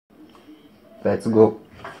Let's go.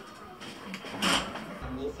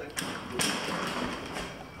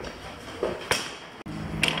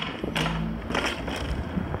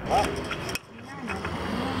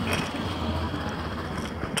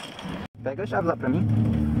 Pega a chave lá pra mim.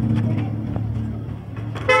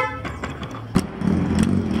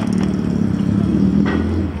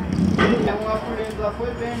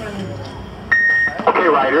 Okay,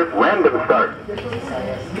 riders, random start.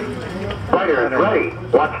 Riders, ready.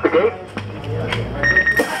 Watch the gate.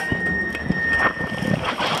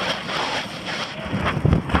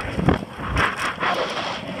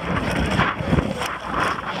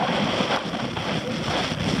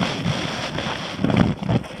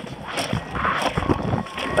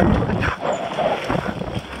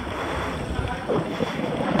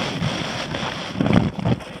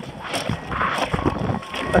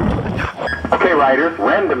 Okay, riders,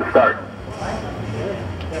 random start.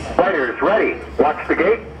 Riders, ready. Watch the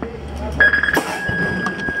gate.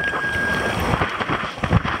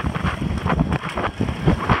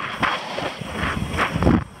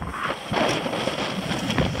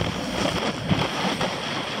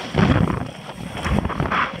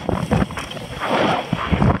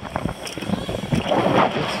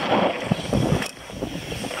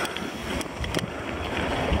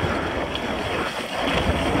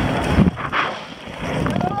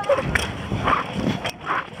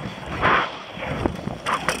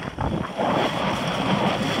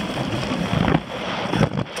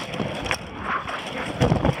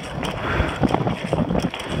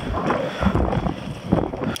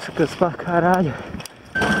 Cansa pra caralho.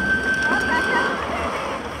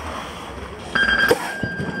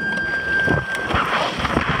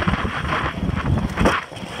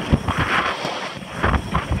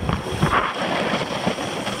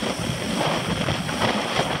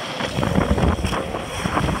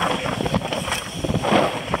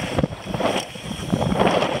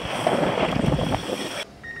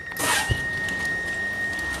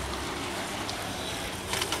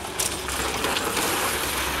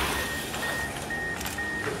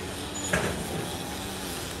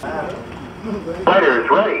 Riders,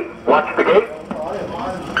 ready. Watch the gate.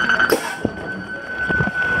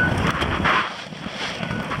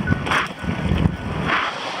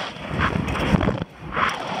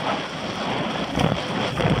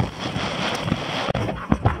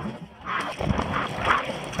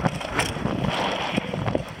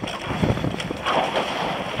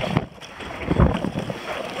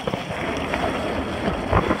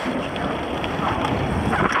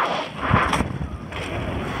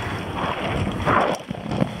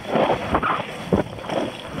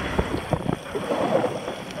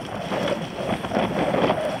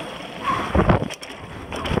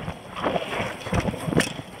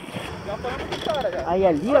 Aí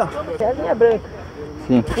ali, ó, é a linha branca.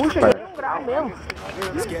 Sim. Puxa, já é 1 grau mesmo.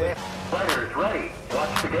 Riders, ready.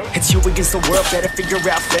 Watch the gate. It's you against the world, better figure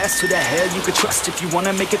out fast who the hell you can trust if you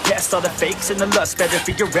wanna make it past all the fakes and the lust. Better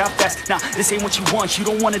figure out fast. Nah, this ain't what you want, you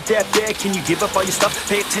don't want it that bad. Can you give up all your stuff?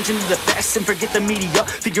 Pay attention to the facts and forget the media.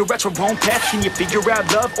 Figure out your own path, can you figure out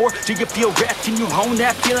love? Or do you feel wrapped? Can you hone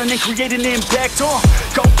that feeling and create an impact?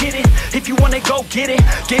 Go get it, if you wanna go get it.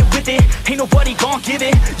 Get with it, ain't nobody gon' give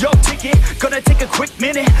it your ticket, gonna take a quick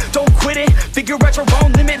minute. Don't quit it, figure out your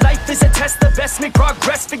own limit. Life is a test, the best make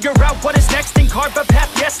progress. Figure out what is next and carve a path.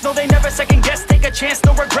 Yes, no, they never second guess. Take a chance,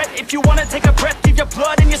 no regret. If you wanna take a breath, give your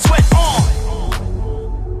blood and your sweat on.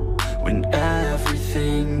 When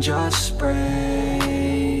everything just spreads